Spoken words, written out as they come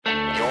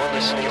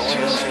Come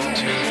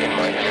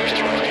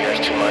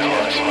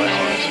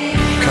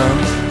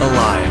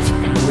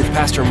Alive with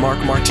Pastor Mark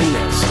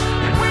Martinez.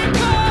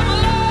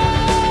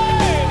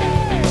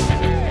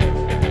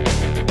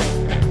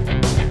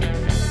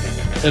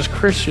 As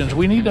Christians,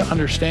 we need to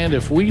understand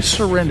if we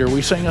surrender,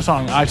 we sing a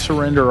song, I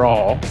surrender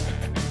all.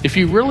 If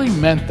you really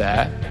meant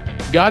that,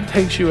 God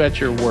takes you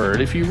at your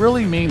word. If you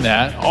really mean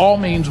that, all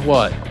means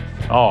what?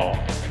 All.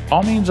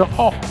 All means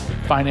all.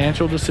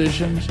 Financial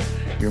decisions,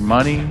 your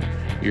money,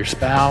 your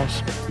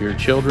spouse, your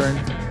children.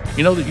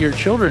 You know that your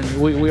children,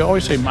 we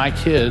always say my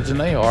kids, and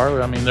they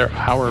are. I mean, they're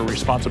our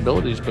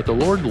responsibilities, but the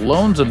Lord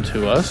loans them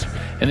to us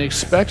and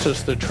expects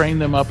us to train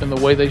them up in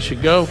the way they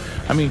should go.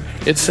 I mean,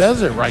 it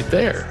says it right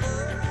there.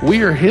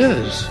 We are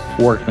His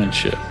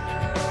workmanship.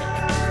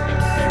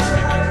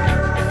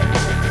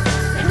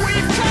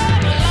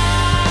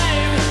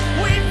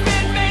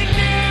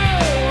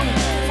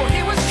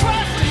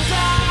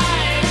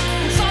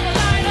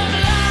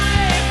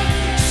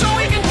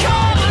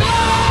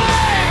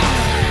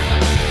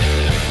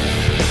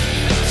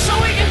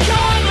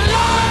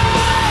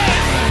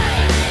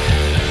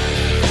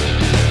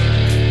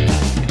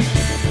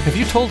 Have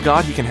you told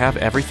God He can have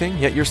everything,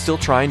 yet you're still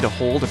trying to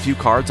hold a few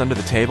cards under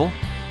the table?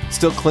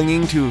 Still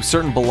clinging to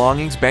certain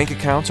belongings, bank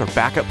accounts, or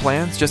backup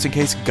plans just in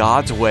case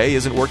God's way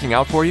isn't working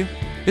out for you?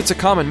 It's a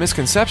common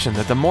misconception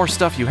that the more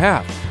stuff you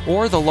have,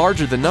 or the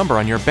larger the number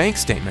on your bank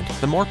statement,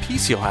 the more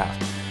peace you'll have.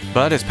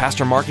 But as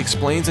Pastor Mark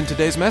explains in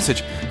today's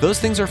message, those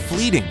things are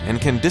fleeting and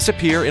can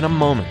disappear in a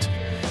moment.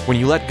 When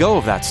you let go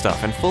of that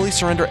stuff and fully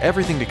surrender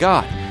everything to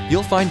God,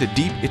 you'll find a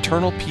deep,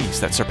 eternal peace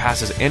that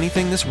surpasses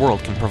anything this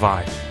world can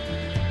provide.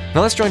 Now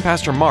let's join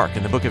Pastor Mark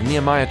in the book of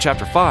Nehemiah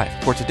chapter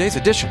 5 for today's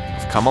edition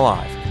of Come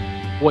Alive.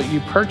 What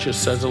you purchase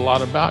says a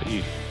lot about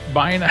you.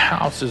 Buying a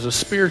house is a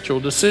spiritual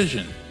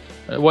decision,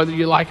 whether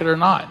you like it or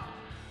not.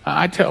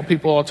 I tell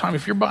people all the time,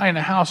 if you're buying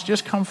a house,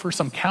 just come for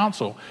some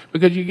counsel,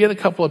 because you get a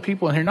couple of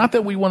people in here, not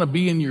that we want to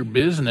be in your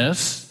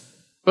business,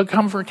 but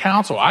come for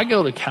counsel. I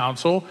go to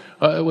counsel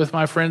with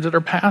my friends that are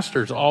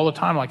pastors all the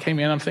time, like, hey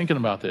man, I'm thinking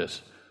about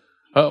this.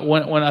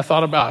 When I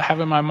thought about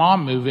having my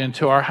mom move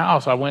into our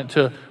house, I went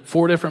to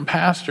 4 different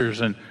pastors,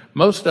 and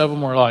most of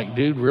them were like,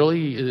 dude,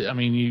 really? I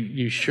mean,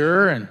 you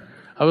sure? And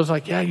I was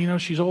like, yeah,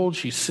 she's old,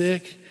 she's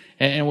sick,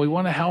 and we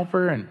want to help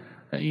her, and,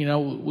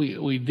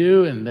 we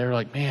do. And they're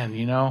like, man,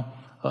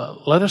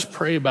 let us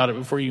pray about it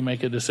before you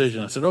make a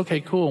decision. I said, okay,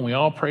 cool. And we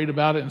all prayed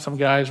about it, and some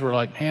guys were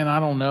like, man, I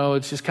don't know.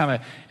 It's just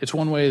it's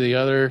one way or the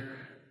other.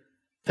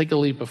 Take a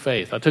leap of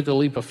faith. I took a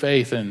leap of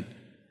faith, and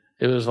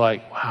it was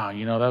like, wow,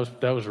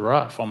 that was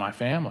rough on my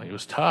family. It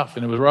was tough,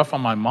 and it was rough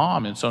on my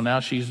mom. And so now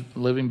she's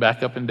living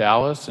back up in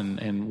Dallas, and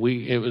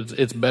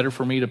it's better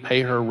for me to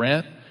pay her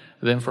rent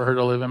than for her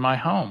to live in my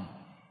home,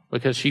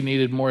 because she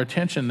needed more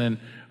attention than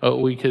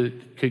we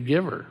could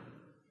give her.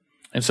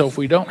 And so if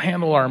we don't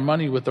handle our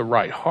money with the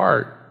right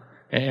heart,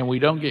 and we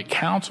don't get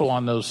counsel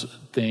on those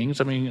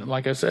things, I mean,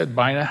 like I said,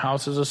 buying a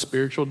house is a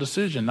spiritual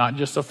decision, not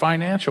just a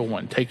financial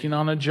one. Taking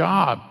on a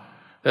job,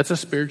 that's a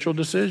spiritual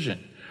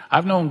decision.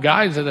 I've known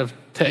guys that have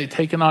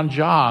taken on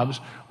jobs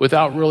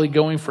without really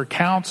going for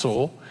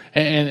counsel,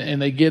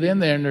 and they get in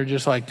there and they're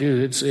just like,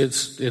 dude,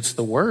 it's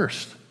the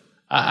worst.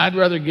 I'd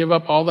rather give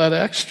up all that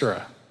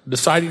extra.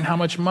 Deciding how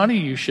much money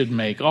you should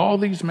make, all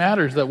these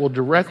matters that will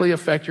directly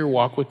affect your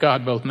walk with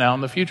God, both now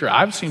and the future.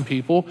 I've seen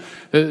people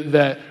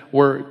that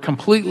were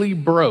completely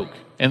broke,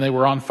 and they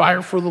were on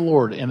fire for the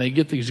Lord, and they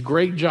get these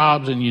great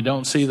jobs, and you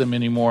don't see them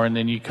anymore, and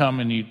then you come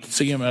and you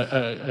see them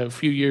a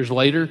few years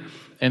later,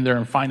 and they're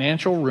in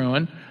financial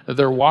ruin.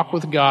 Their walk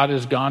with God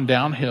has gone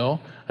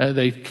downhill.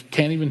 They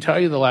can't even tell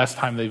you the last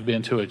time they've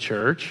been to a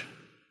church.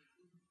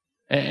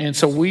 And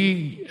so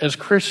we, as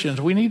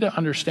Christians, we need to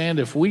understand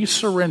if we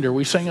surrender,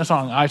 we sing a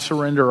song, I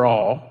surrender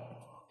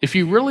all. If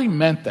you really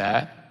meant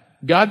that,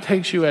 God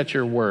takes you at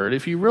your word.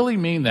 If you really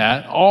mean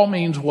that, all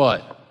means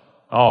what?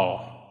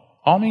 All.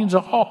 All means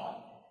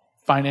all.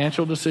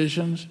 Financial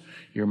decisions,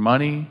 your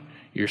money,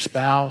 your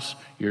spouse,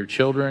 your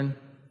children.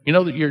 You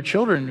know that your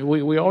children,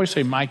 we always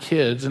say my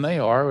kids, and they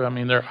are. I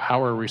mean, they're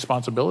our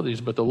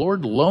responsibilities, but the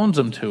Lord loans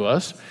them to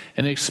us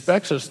and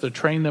expects us to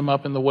train them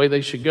up in the way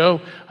they should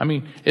go. I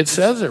mean, it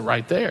says it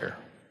right there.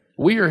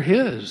 We are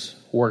His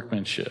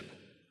workmanship.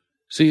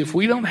 See, if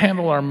we don't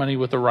handle our money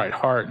with the right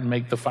heart and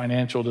make the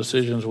financial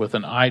decisions with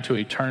an eye to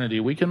eternity,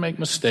 we can make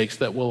mistakes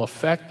that will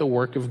affect the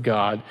work of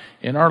God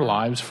in our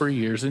lives for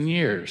years and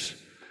years.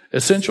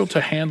 Essential to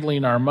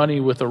handling our money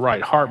with the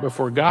right heart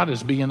before God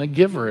is being a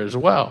giver as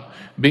well.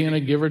 Being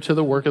a giver to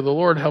the work of the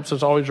Lord helps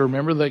us always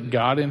remember that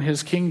God and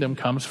His kingdom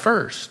comes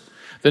first.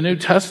 The New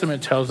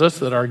Testament tells us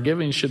that our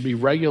giving should be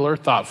regular,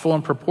 thoughtful,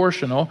 and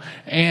proportional,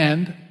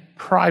 and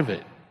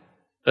private.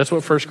 That's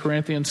what 1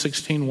 Corinthians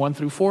 16,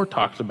 1-4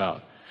 talks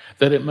about.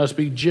 That it must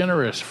be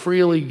generous,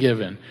 freely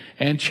given,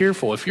 and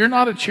cheerful. If you're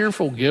not a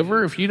cheerful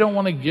giver, if you don't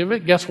want to give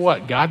it, guess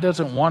what? God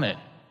doesn't want it.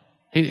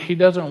 He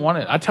doesn't want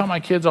it. I tell my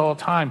kids all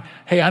the time,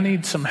 hey, I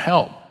need some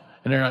help.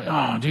 And they're like,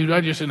 oh, dude,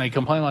 and they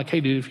complain like,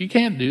 hey, dude, if you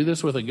can't do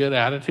this with a good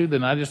attitude,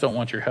 then I just don't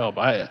want your help.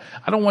 I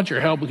don't want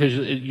your help because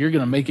you're going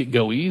to make it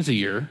go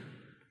easier.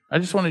 I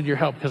just wanted your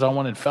help because I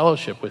wanted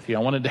fellowship with you. I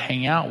wanted to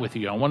hang out with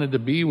you. I wanted to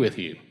be with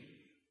you.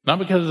 Not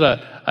because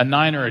a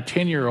 9 or a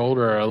 10-year-old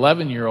or an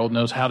 11-year-old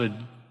knows how to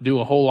do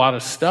a whole lot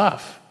of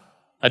stuff.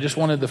 I just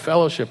wanted the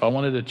fellowship. I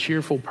wanted a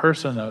cheerful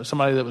person,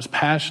 somebody that was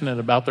passionate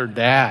about their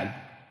dad,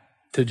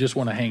 to just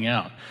want to hang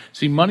out.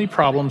 See, money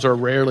problems are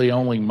rarely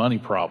only money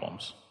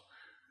problems.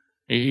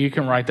 You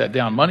can write that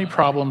down. Money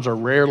problems are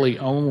rarely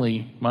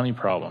only money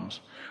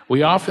problems.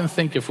 We often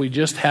think if we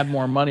just had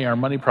more money, our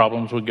money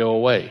problems would go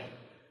away.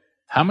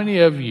 How many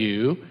of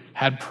you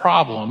had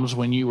problems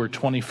when you were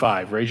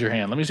 25? Raise your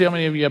hand. Let me see how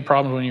many of you had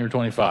problems when you were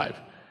 25.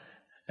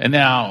 And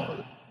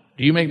now,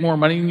 do you make more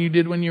money than you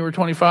did when you were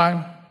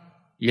 25?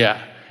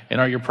 Yeah. And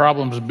are your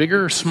problems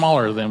bigger or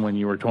smaller than when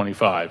you were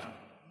 25?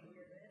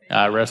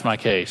 I rest my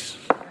case.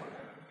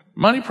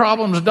 Money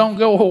problems don't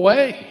go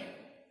away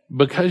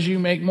because you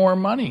make more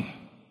money.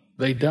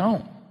 They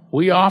don't.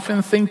 We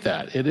often think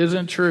that. It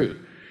isn't true.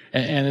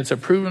 And it's a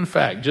proven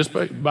fact. Just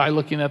by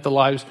looking at the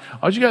lives,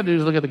 all you got to do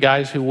is look at the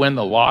guys who win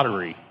the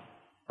lottery,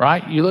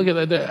 right? You look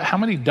at how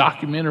many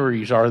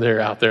documentaries are there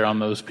out there on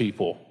those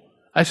people?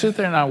 I sit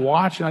there and I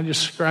watch and I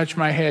just scratch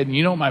my head. And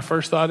you know what my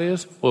first thought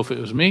is? Well, if it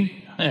was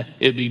me,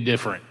 it'd be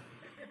different.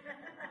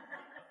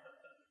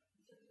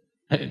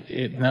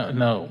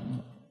 No.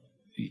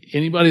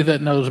 Anybody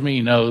that knows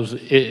me knows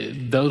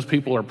those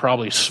people are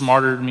probably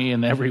smarter than me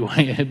in every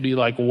way. It'd be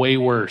like way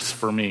worse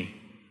for me.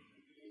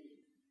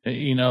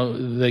 You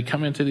know, they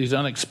come into these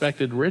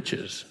unexpected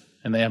riches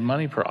and they have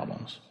money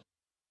problems.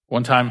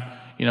 One time,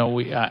 you know,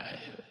 at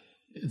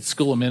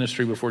School of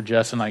Ministry, before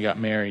Jess and I got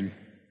married,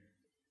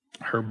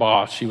 her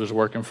boss, she was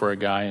working for a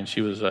guy and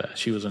she was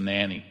a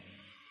nanny.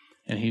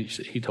 And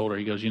he told her,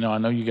 he goes, you know, I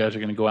know you guys are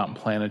going to go out and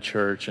plant a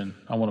church and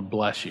I want to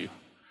bless you.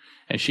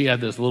 And she had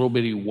this little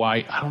bitty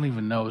white, I don't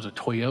even know, it was a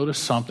Toyota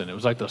something. It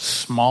was like the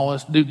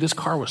smallest, dude, this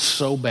car was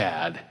so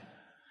bad.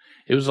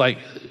 It was like,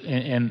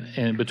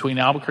 in between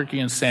Albuquerque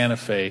and Santa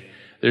Fe,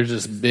 there's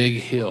this big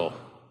hill.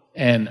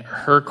 And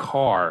her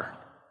car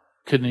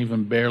couldn't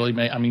even barely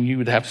make, I mean, you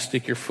would have to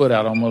stick your foot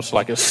out almost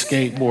like a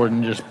skateboard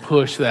and just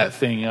push that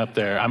thing up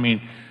there. I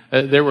mean,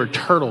 there were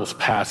turtles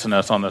passing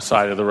us on the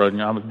side of the road,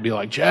 and I would be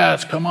like,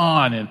 Jess, come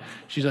on. And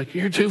she's like,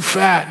 you're too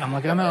fat. And I'm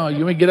like, I know.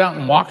 You want to get out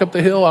and walk up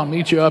the hill? I'll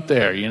meet you up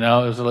there. You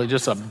know, it was like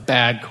just a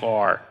bad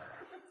car.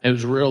 It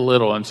was real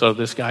little. And so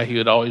this guy, he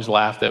would always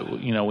laugh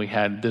that, you know, we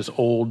had this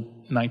old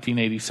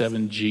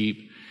 1987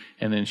 Jeep,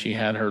 and then she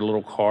had her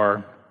little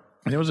car.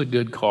 And it was a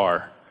good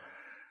car,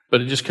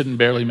 but it just couldn't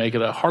barely make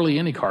it up. Hardly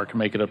any car can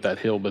make it up that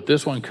hill, but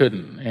this one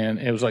couldn't. And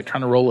it was like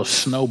trying to roll a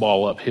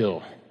snowball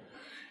uphill.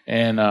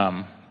 And,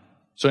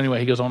 so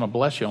anyway, he goes, I want to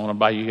bless you. I want to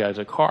buy you guys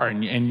a car.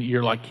 And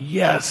you're like,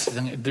 yes.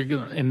 And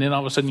then all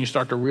of a sudden you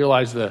start to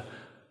realize the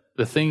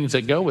things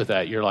that go with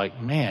that. You're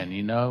like, man,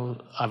 you know,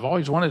 I've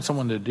always wanted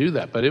someone to do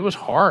that. But it was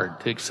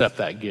hard to accept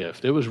that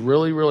gift. It was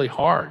really, really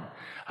hard.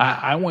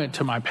 I went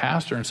to my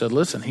pastor and said,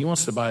 listen, he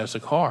wants to buy us a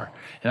car.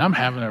 And I'm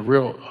having a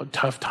real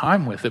tough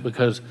time with it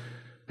because,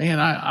 man,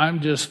 I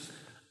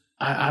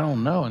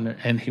don't know.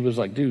 And he was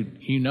like, dude,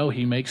 you know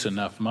he makes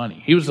enough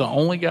money. He was the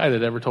only guy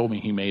that ever told me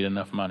he made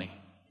enough money.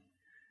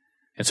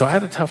 And so I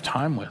had a tough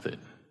time with it.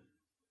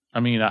 I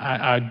mean,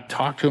 I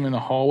talked to him in the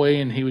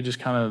hallway, and he would just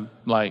kind of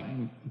like,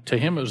 to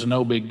him, it was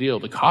no big deal.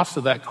 The cost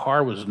of that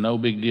car was no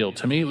big deal.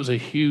 To me, it was a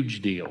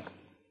huge deal.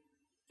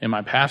 And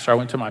I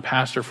went to my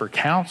pastor for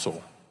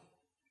counsel.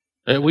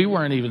 We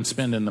weren't even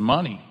spending the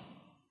money.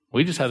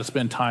 We just had to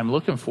spend time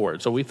looking for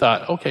it. So we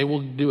thought, okay,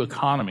 we'll do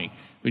economy.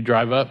 We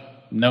drive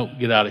up, nope,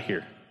 get out of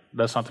here.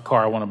 That's not the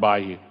car I want to buy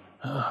you.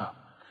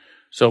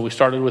 So we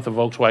started with a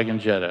Volkswagen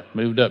Jetta,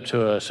 moved up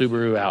to a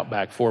Subaru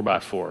Outback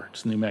 4x4.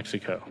 It's New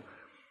Mexico.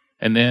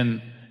 And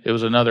then it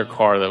was another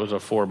car that was a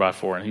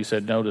 4x4. And he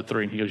said no to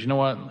 3. And he goes, you know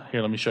what?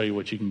 Here, let me show you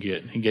what you can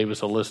get. And he gave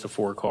us a list of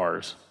 4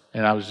 cars.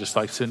 And I was just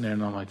like sitting there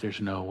and I'm like, there's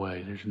no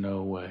way. There's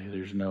no way.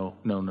 There's no.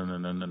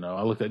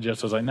 I looked at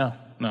Jess. I was like, no,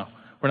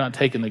 we're not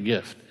taking the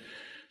gift.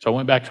 So I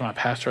went back to my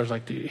pastor. I was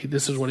like, dude,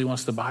 this is what he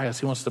wants to buy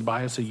us. He wants to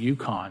buy us a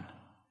Yukon.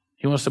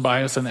 He wants to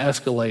buy us an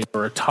Escalade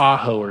or a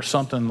Tahoe or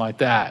something like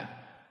that.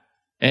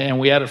 And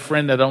we had a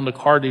friend that owned a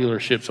car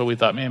dealership, so we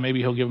thought, man, maybe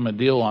he'll give him a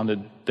deal on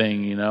the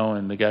thing, you know.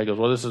 And the guy goes,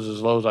 well, this is as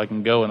low as I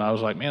can go. And I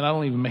was like, man, I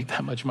don't even make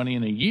that much money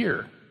in a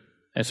year.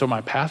 And so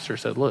my pastor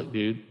said, look,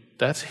 dude,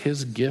 that's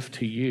his gift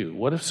to you.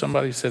 What if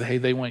somebody said, hey,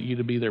 they want you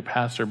to be their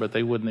pastor, but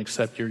they wouldn't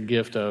accept your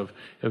gift of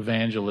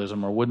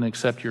evangelism or wouldn't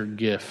accept your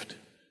gift?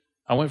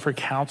 I went for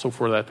counsel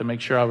for that to make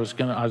sure I was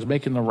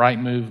making the right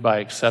move by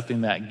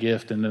accepting that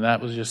gift, and then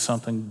that was just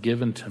something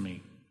given to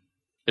me.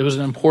 It was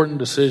an important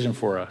decision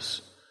for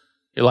us.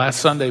 Last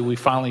Sunday, we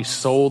finally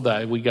sold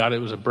that. It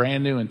was a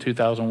brand new in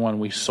 2001.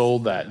 We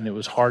sold that, and it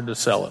was hard to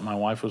sell it. My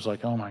wife was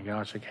like, oh my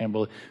gosh, I can't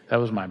believe that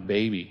was my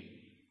baby.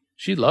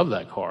 She loved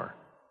that car.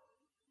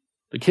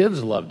 The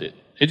kids loved it.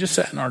 It just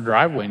sat in our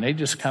driveway, and they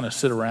just kind of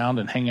sit around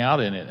and hang out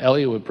in it.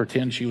 Elliot would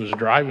pretend she was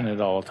driving it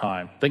all the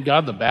time. Thank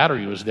God the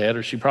battery was dead,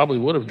 or she probably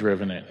would have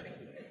driven it.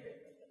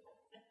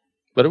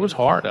 But it was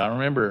hard. I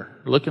remember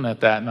looking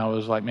at that and I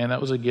was like, man, that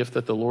was a gift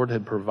that the Lord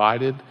had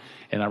provided.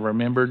 And I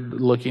remembered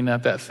looking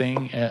at that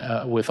thing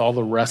with all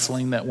the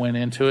wrestling that went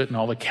into it and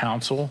all the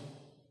counsel.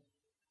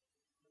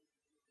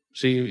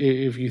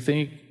 See, if you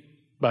think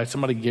by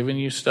somebody giving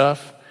you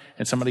stuff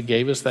and somebody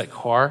gave us that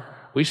car,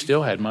 we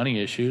still had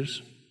money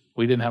issues.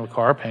 We didn't have a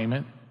car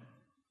payment,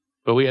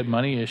 but we had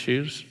money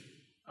issues.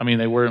 I mean,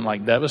 they weren't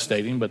like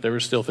devastating, but there were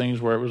still things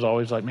where it was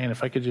always like, man,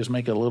 if I could just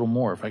make a little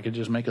more, if I could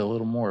just make a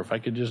little more, if I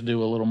could just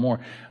do a little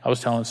more. I was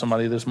telling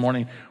somebody this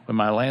morning, when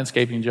my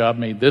landscaping job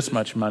made this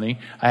much money,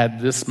 I had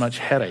this much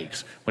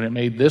headaches. When it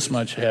made this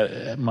much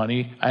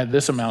money, I had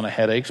this amount of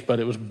headaches, but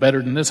it was better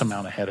than this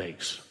amount of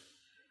headaches.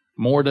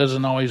 More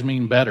doesn't always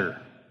mean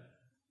better.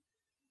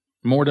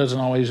 More doesn't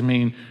always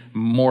mean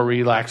more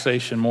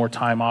relaxation, more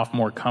time off,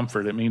 more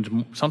comfort. It means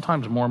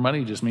sometimes more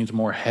money just means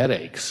more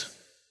headaches.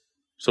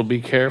 So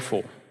be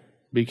careful.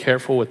 Be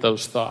careful with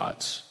those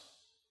thoughts.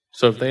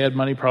 So if they had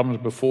money problems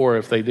before,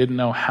 if they didn't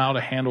know how to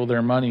handle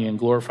their money and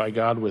glorify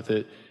God with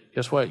it,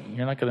 guess what?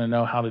 You're not going to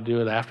know how to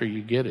do it after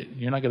you get it.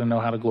 You're not going to know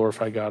how to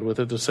glorify God with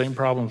it. The same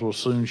problems will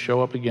soon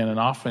show up again, and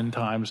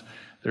oftentimes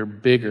they're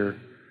bigger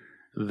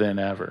than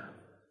ever.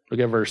 Look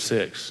at verse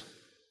 6.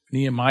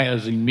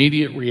 Nehemiah's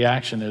immediate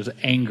reaction is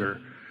anger.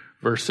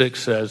 Verse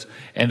 6 says,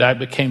 "And I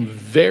became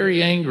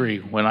very angry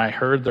when I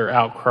heard their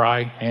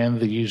outcry and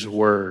these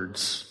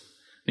words."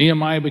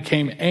 Nehemiah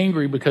became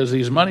angry because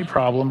these money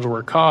problems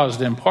were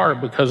caused in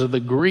part because of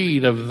the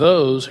greed of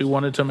those who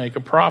wanted to make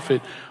a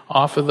profit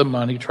off of the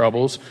money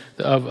troubles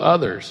of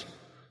others.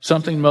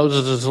 Something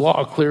Moses'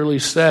 law clearly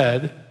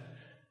said,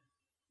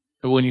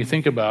 when you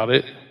think about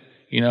it,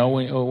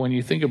 when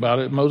you think about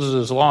it,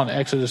 Moses' law in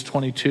Exodus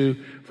 22,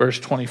 verse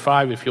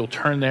 25, if you'll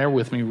turn there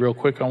with me real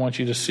quick, I want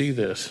you to see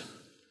this.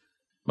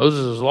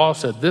 Moses' law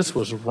said this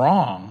was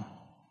wrong.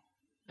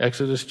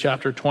 Exodus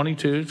chapter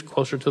 22, it's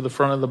closer to the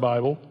front of the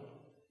Bible,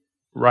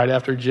 right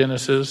after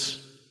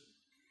Genesis.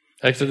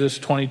 Exodus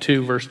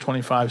 22, verse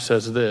 25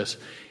 says this: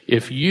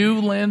 "If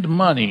you lend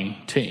money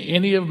to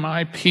any of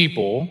my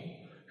people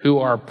who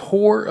are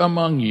poor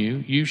among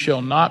you, you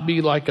shall not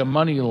be like a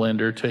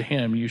moneylender to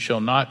him. You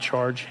shall not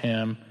charge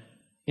him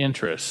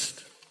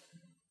interest."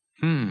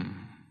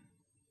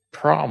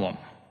 Problem.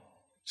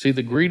 See,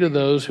 the greed of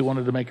those who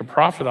wanted to make a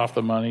profit off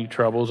the money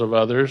troubles of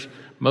others,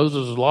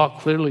 Moses' law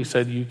clearly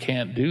said you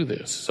can't do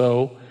this.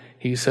 So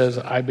he says,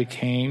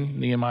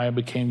 Nehemiah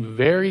became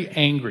very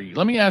angry.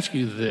 Let me ask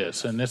you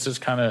this, and this is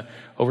kind of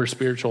over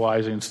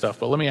spiritualizing stuff,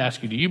 but let me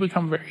ask you, do you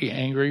become very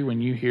angry when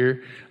you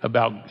hear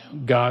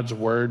about God's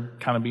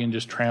word kind of being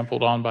just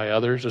trampled on by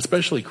others,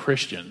 especially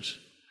Christians,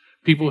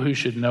 people who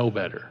should know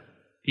better?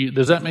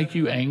 Does that make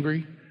you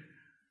angry?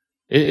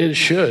 It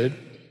should.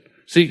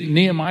 See,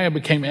 Nehemiah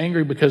became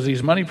angry because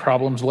these money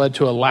problems led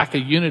to a lack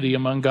of unity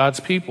among God's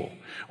people.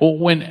 Well,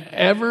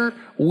 whenever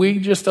we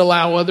just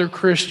allow other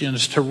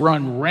Christians to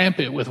run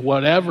rampant with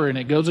whatever and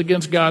it goes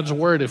against God's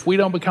word, if we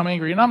don't become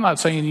angry, and I'm not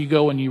saying you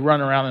go and you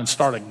run around and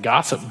start a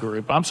gossip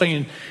group. I'm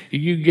saying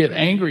you get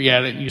angry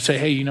at it and you say,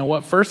 hey, you know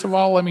what? First of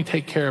all, let me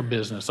take care of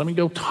business. Let me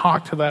go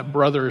talk to that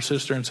brother or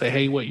sister and say,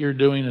 hey, what you're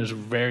doing is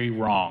very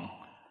wrong.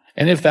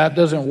 And if that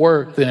doesn't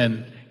work,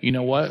 then you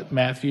know what?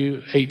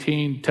 Matthew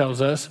 18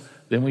 tells us,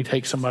 then we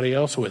take somebody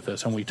else with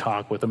us and we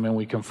talk with them and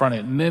we confront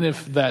it. And then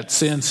if that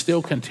sin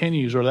still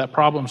continues or that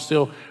problem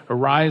still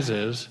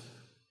arises,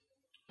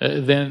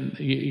 then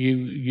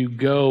you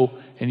go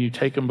and you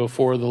take them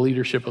before the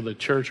leadership of the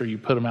church, or you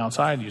put them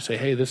outside and you say,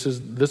 hey, this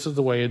is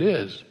the way it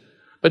is.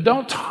 But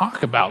don't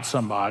talk about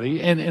somebody.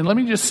 And let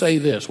me just say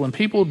this. When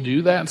people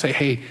do that and say,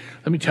 hey,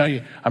 let me tell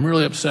you, I'm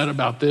really upset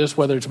about this,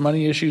 whether it's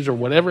money issues or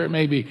whatever it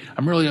may be,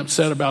 I'm really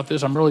upset about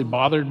this. I'm really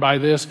bothered by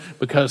this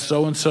because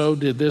so-and-so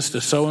did this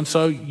to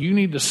so-and-so. You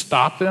need to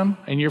stop them.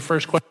 And your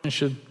first question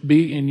should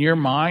be in your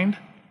mind,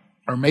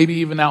 or maybe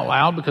even out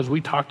loud, because we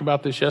talked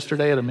about this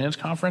yesterday at a men's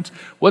conference.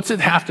 What's it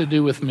have to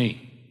do with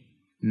me?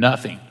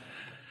 Nothing.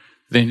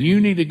 Then you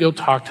need to go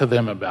talk to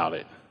them about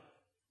it.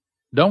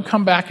 Don't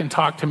come back and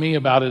talk to me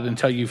about it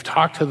until you've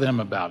talked to them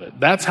about it.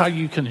 That's how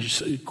you can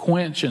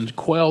quench and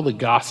quell the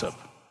gossip.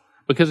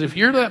 Because if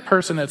you're that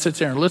person that sits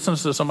there and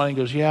listens to somebody and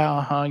goes,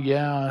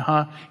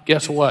 yeah,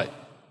 guess what?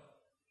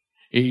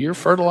 You're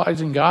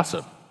fertilizing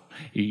gossip.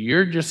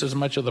 You're just as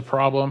much of the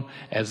problem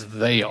as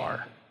they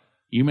are.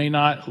 You may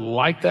not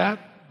like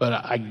that, but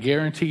I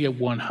guarantee you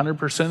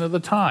 100% of the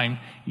time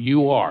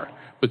you are.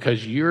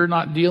 Because you're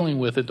not dealing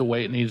with it the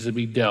way it needs to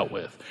be dealt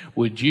with.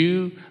 Would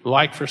you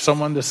like for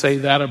someone to say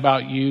that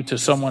about you to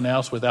someone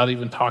else without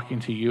even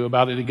talking to you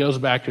about it? It goes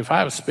back to, if I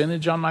have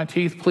spinach on my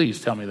teeth,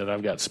 please tell me that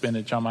I've got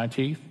spinach on my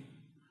teeth.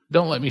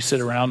 Don't let me sit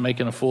around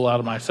making a fool out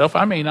of myself.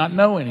 I may not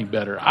know any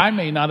better. I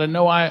may not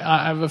know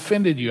I've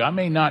offended you. I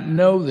may not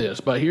know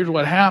this. But here's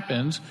what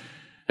happens.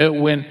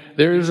 When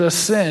there's a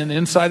sin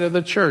inside of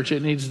the church,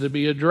 it needs to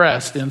be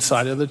addressed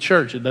inside of the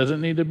church. It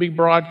doesn't need to be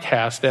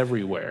broadcast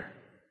everywhere.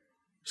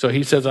 So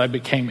he says, I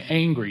became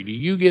angry. Do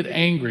you get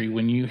angry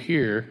when you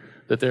hear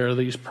that there are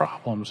these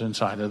problems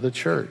inside of the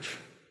church?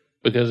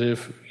 Because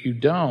if you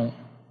don't,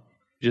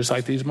 just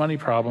like these money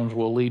problems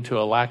will lead to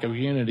a lack of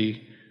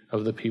unity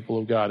of the people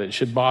of God. It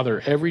should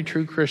bother every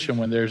true Christian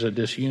when there's a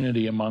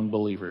disunity among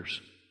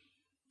believers.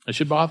 It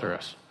should bother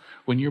us.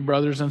 When your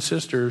brothers and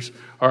sisters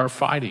are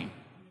fighting.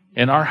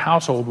 In our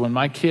household, when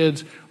my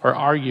kids are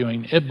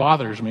arguing, it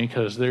bothers me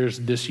because there's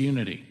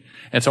disunity.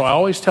 And so I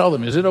always tell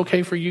them, is it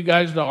okay for you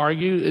guys to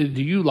argue?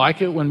 Do you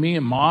like it when me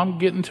and mom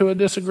get into a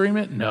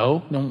disagreement? No.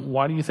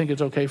 Why do you think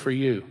it's okay for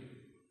you?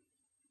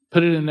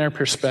 Put it in their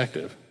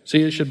perspective.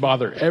 See, it should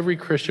bother every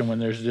Christian when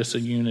there's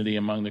disunity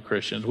among the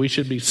Christians. We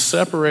should be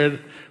separated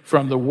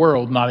from the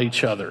world, not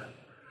each other.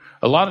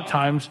 A lot of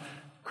times,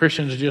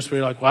 Christians just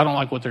be like, well, I don't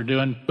like what they're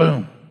doing.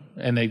 Boom.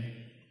 And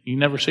you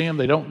never see them.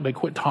 They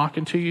quit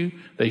talking to you.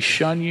 They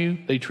shun you.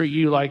 They treat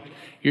you like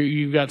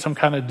you've got some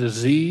kind of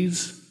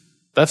disease.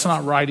 That's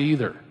not right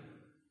either.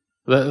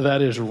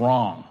 That is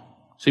wrong.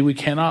 See, we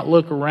cannot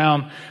look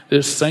around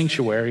this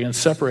sanctuary and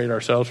separate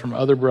ourselves from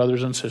other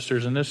brothers and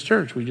sisters in this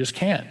church. We just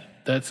can't.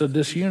 That's a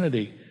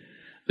disunity.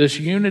 This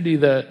unity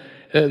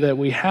that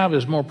we have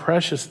is more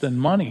precious than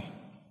money.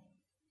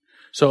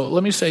 So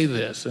let me say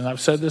this, and I've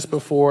said this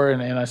before,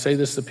 and I say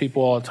this to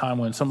people all the time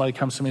when somebody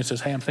comes to me and says,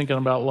 hey, I'm thinking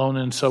about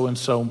loaning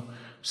so-and-so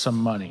some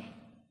money.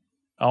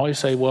 I always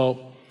say,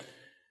 well,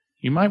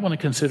 you might want to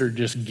consider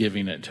just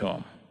giving it to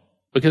them.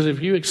 Because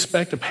if you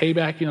expect a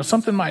payback,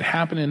 something might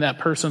happen in that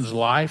person's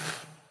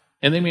life,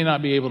 and they may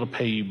not be able to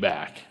pay you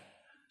back.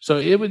 So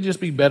it would just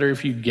be better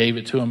if you gave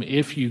it to them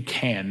if you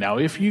can. Now,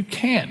 if you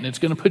can't, it's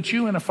going to put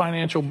you in a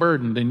financial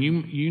burden, then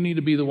you need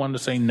to be the one to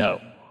say no.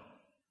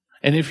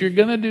 And if you're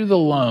going to do the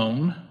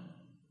loan,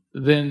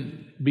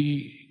 then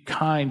be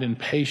kind and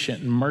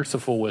patient and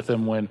merciful with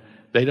them when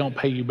they don't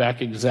pay you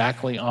back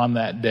exactly on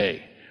that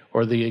day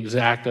or the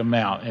exact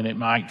amount, and it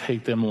might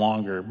take them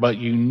longer. But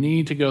you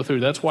need to go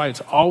through. That's why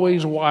it's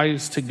always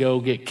wise to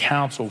go get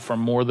counsel from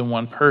more than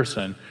one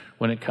person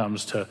when it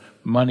comes to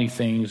money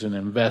things and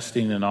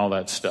investing and all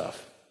that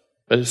stuff.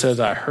 But it says,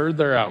 I heard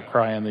their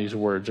outcry in these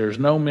words. There's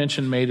no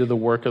mention made of the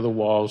work of the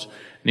walls.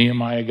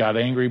 Nehemiah got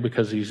angry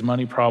because these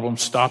money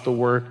problems stopped the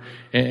work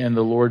and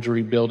the Lord's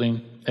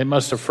rebuilding. It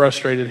must have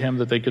frustrated him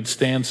that they could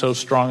stand so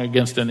strong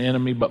against an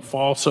enemy but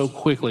fall so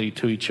quickly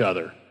to each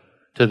other,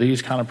 to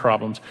these kind of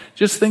problems.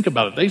 Just think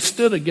about it. They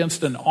stood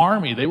against an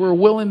army. They were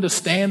willing to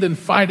stand and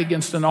fight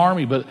against an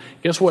army, but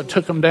guess what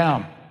took them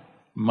down?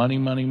 Money,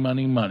 money,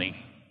 money, money.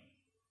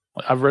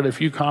 I've read a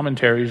few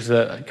commentaries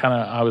that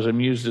I was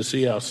amused to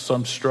see how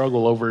some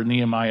struggle over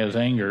Nehemiah's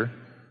anger.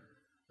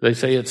 They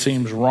say it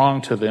seems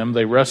wrong to them.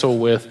 They wrestle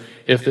with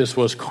if this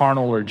was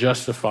carnal or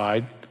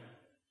justified.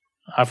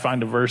 I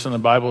find a verse in the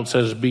Bible that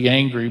says, be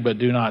angry, but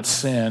do not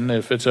sin.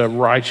 If it's a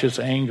righteous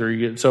anger,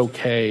 it's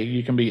okay.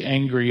 You can be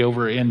angry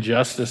over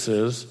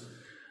injustices.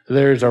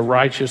 There's a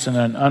righteous and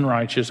an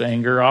unrighteous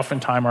anger.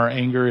 Oftentimes our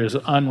anger is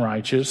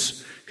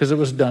unrighteous because it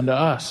was done to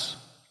us.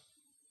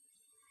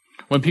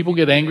 When people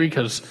get angry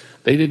because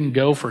they didn't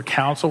go for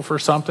counsel for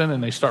something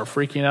and they start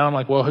freaking out, I'm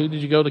like, well, who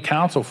did you go to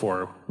counsel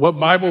for? What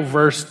Bible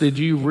verse did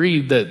you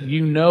read that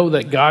you know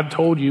that God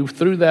told you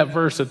through that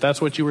verse that that's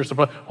what you were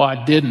supposed to? Well,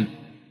 I didn't.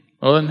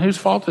 Well, then whose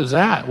fault is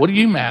that? What are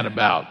you mad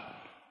about?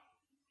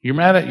 You're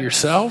mad at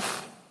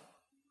yourself?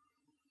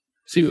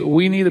 See,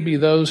 we need to be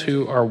those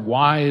who are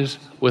wise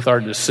with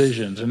our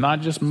decisions, and not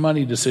just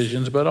money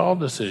decisions, but all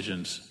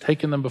decisions,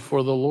 taking them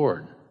before the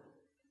Lord.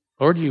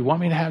 Lord, do you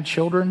want me to have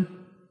children?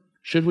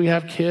 Should we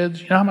have kids?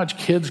 You know how much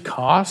kids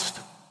cost?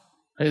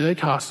 They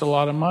cost a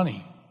lot of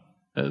money.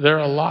 They're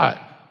a lot.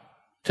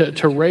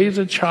 To raise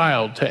a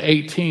child to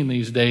 18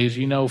 these days,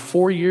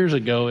 4 years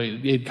ago,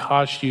 it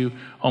cost you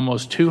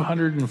almost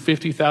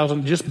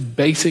 $250,000, just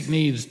basic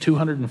needs,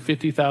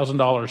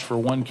 $250,000 for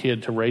one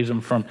kid to raise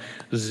them from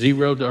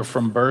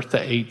from birth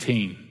to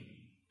 18. You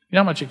know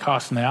how much it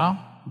costs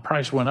now? The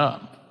price went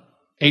up.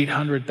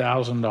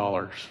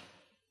 $800,000.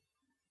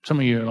 Some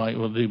of you are like,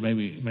 well, dude,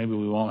 maybe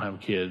we won't have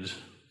kids.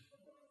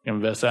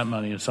 Invest that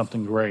money in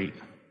something great.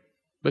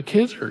 But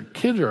kids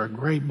are a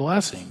great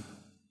blessing.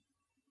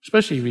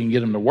 Especially if you can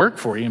get them to work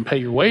for you and pay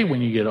your way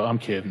when you get, I'm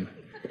kidding.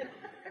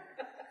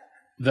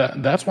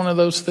 That's one of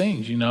those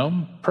things,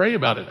 Pray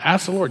about it.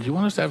 Ask the Lord, do you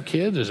want us to have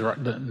kids? Is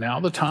now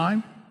the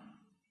time?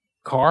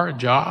 Car, a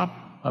job,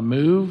 a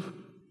move,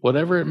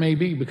 whatever it may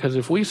be. Because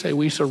if we say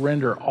we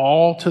surrender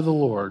all to the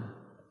Lord,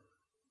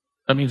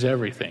 that means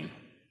everything,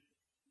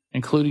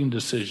 including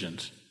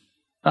decisions.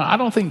 Now, I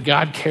don't think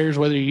God cares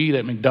whether you eat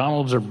at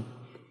McDonald's or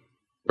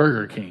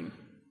Burger King.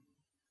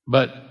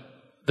 But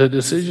the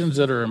decisions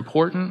that are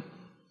important,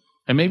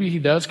 and maybe he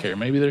does care.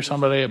 Maybe there's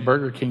somebody at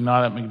Burger King,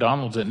 not at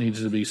McDonald's, that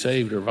needs to be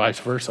saved, or vice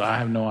versa. I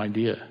have no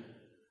idea.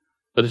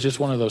 But it's just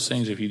one of those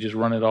things, if you just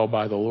run it all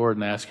by the Lord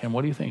and ask him,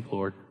 what do you think,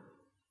 Lord?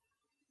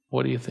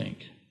 What do you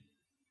think?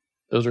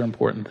 Those are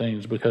important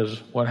things,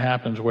 because what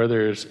happens where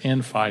there is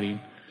infighting,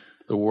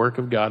 the work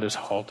of God is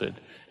halted.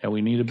 And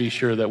we need to be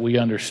sure that we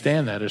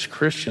understand that as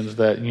Christians,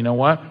 that, you know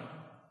what?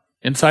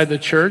 Inside the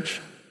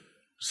church,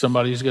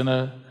 somebody's going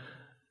to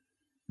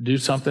do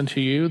something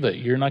to you that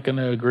you're not going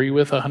to agree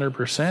with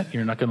 100%.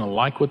 You're not going to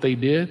like what they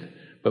did.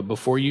 But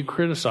before you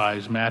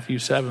criticize, Matthew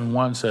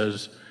 7:1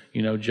 says,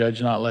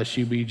 judge not lest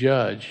you be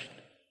judged.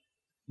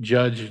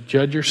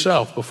 Judge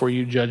yourself before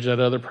you judge that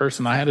other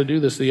person. I had to do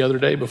this the other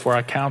day before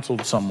I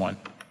counseled someone.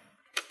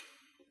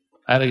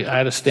 I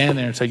had to stand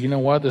there and say, you know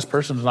what? This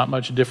person's not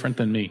much different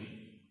than me.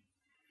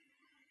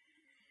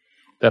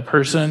 That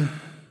person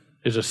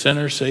is a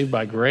sinner saved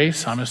by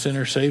grace. I'm a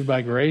sinner saved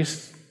by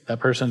grace. That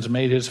person's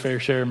made his fair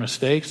share of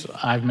mistakes.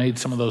 I've made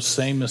some of those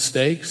same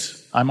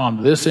mistakes. I'm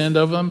on this end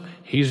of them.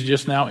 He's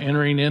just now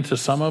entering into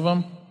some of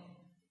them.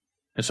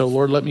 And so,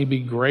 Lord, let me be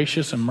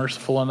gracious and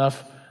merciful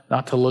enough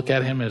not to look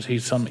at him as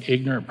he's some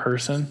ignorant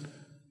person,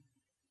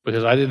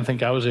 because I didn't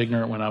think I was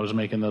ignorant when I was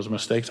making those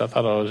mistakes. I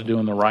thought I was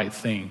doing the right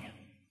thing.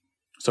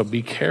 So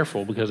be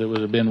careful, because it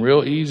would have been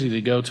real easy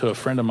to go to a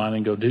friend of mine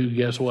and go, dude,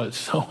 guess what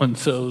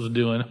so-and-so's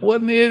doing?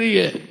 What an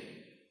idiot.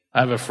 I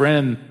have a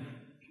friend,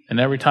 and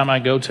every time I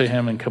go to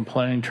him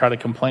and try to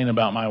complain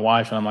about my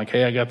wife, and I'm like,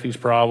 hey, I got these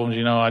problems,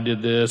 I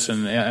did this,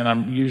 and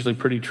I'm usually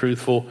pretty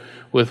truthful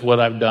with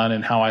what I've done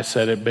and how I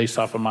said it based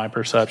off of my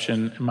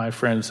perception. And my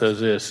friend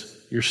says this: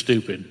 you're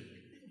stupid.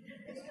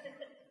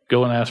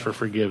 Go and ask for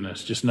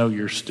forgiveness. Just know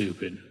you're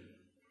stupid.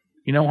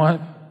 You know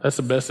what? That's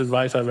the best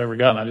advice I've ever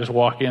gotten. I just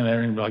walk in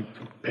there and be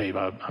like, babe,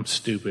 I'm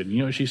stupid. You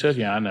know what she says?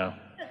 Yeah, I know.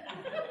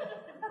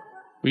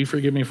 Will you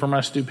forgive me for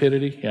my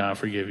stupidity? Yeah, I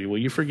forgive you. Will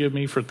you forgive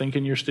me for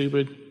thinking you're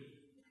stupid?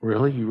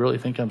 Really? You really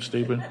think I'm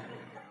stupid?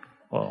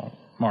 Well,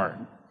 Mark,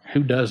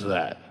 who does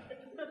that?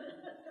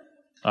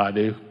 I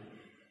do.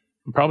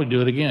 I'll probably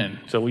do it again.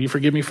 So will you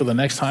forgive me for the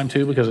next time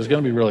too? Because it's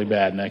going to be really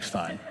bad next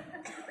time.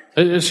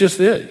 It's just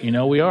it.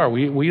 We are.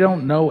 We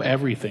don't know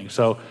everything.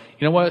 So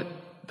you know what?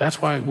 That's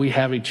why we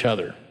have each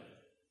other.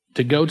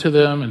 To go to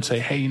them and say,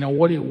 hey,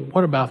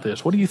 what about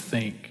this? What do you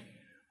think?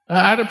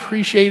 I'd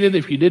appreciate it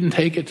if you didn't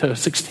take it to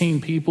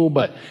 16 people,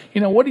 but,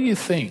 what do you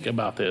think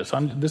about this?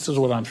 This is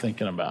what I'm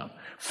thinking about.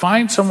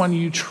 Find someone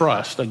you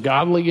trust, a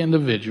godly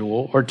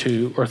individual or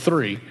two or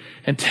three,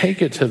 and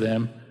take it to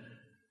them.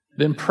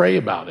 Then pray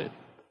about it.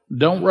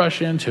 Don't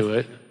rush into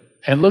it,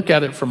 and look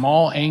at it from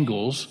all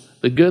angles,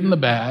 the good and the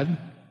bad,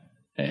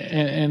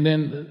 and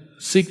then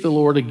seek the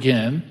Lord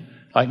again,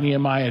 like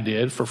Nehemiah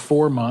did, for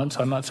 4 months.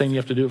 I'm not saying you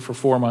have to do it for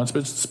 4 months,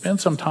 but spend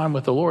some time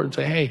with the Lord and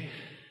say, hey,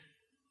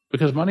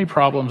 because money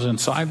problems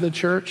inside the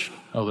church,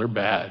 they're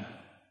bad.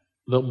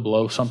 They'll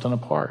blow something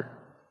apart.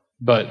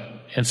 But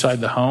inside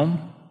the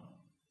home,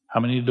 how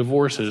many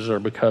divorces are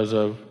because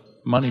of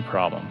money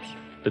problems?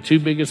 The two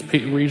biggest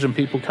reason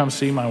people come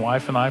see my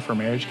wife and I for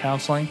marriage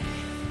counseling,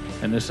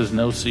 and this is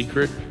no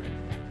secret,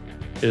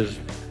 is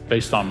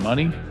based on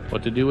money,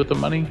 what to do with the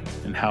money,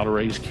 and how to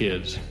raise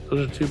kids. Those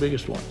are the two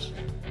biggest ones.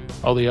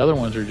 All the other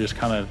ones are just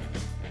kind of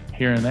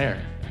here and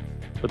there.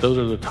 But those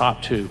are the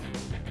top two.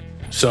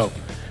 So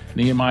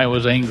Nehemiah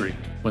was angry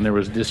when there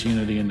was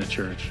disunity in the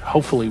church.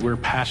 Hopefully we're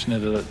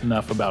passionate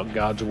enough about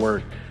God's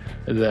word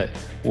that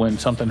when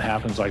something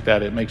happens like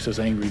that, it makes us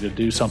angry to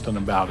do something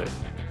about it.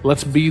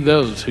 Let's be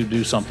those who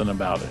do something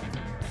about it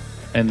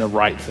and the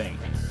right thing.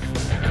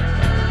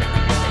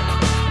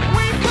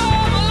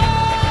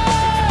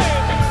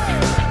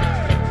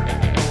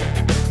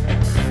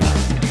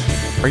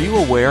 Are you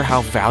aware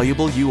how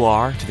valuable you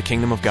are to the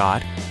kingdom of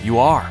God? You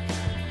are.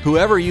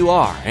 Whoever you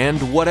are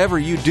and whatever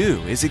you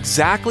do is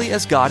exactly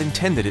as God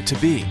intended it to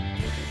be.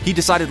 He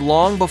decided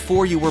long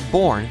before you were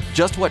born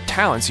just what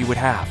talents you would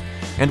have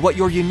and what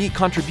your unique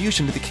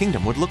contribution to the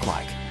kingdom would look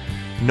like.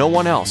 No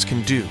one else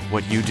can do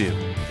what you do,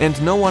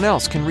 and no one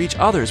else can reach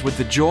others with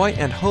the joy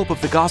and hope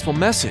of the gospel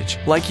message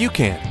like you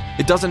can.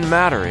 It doesn't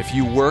matter if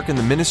you work in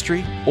the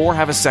ministry or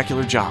have a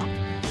secular job,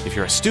 if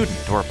you're a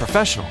student or a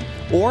professional,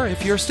 or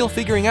if you're still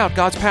figuring out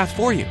God's path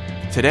for you.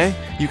 Today,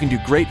 you can do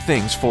great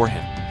things for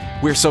Him.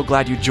 We're so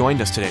glad you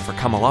joined us today for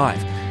Come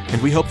Alive, and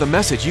we hope the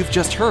message you've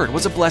just heard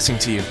was a blessing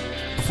to you.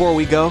 Before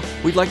we go,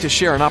 we'd like to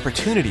share an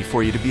opportunity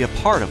for you to be a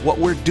part of what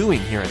we're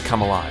doing here at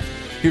Come Alive.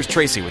 Here's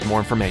Tracy with more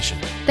information.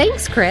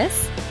 Thanks,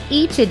 Chris.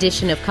 Each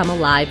edition of Come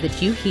Alive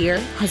that you hear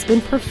has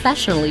been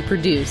professionally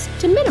produced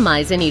to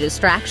minimize any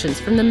distractions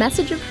from the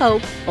message of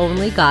hope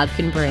only God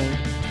can bring.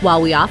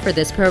 While we offer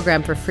this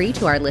program for free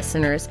to our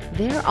listeners,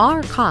 there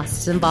are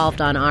costs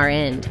involved on our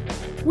end.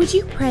 Would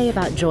you pray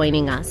about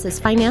joining us as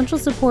financial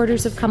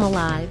supporters of Come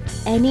Alive?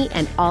 Any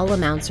and all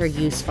amounts are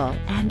useful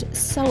and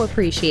so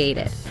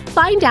appreciated.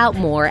 Find out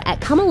more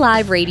at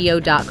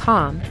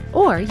comealiveradio.com,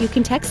 or you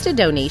can text a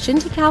donation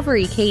to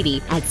Calvary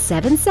Katy at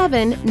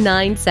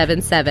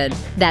 77977.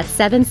 That's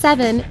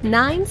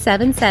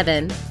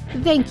 77977.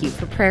 Thank you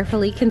for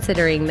prayerfully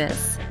considering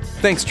this.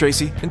 Thanks,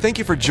 Tracy, and thank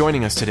you for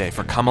joining us today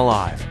for Come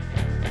Alive.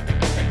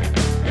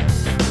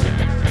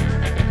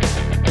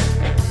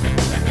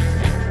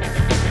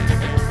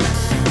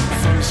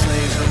 From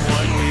slaves of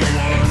what we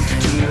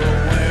want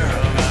to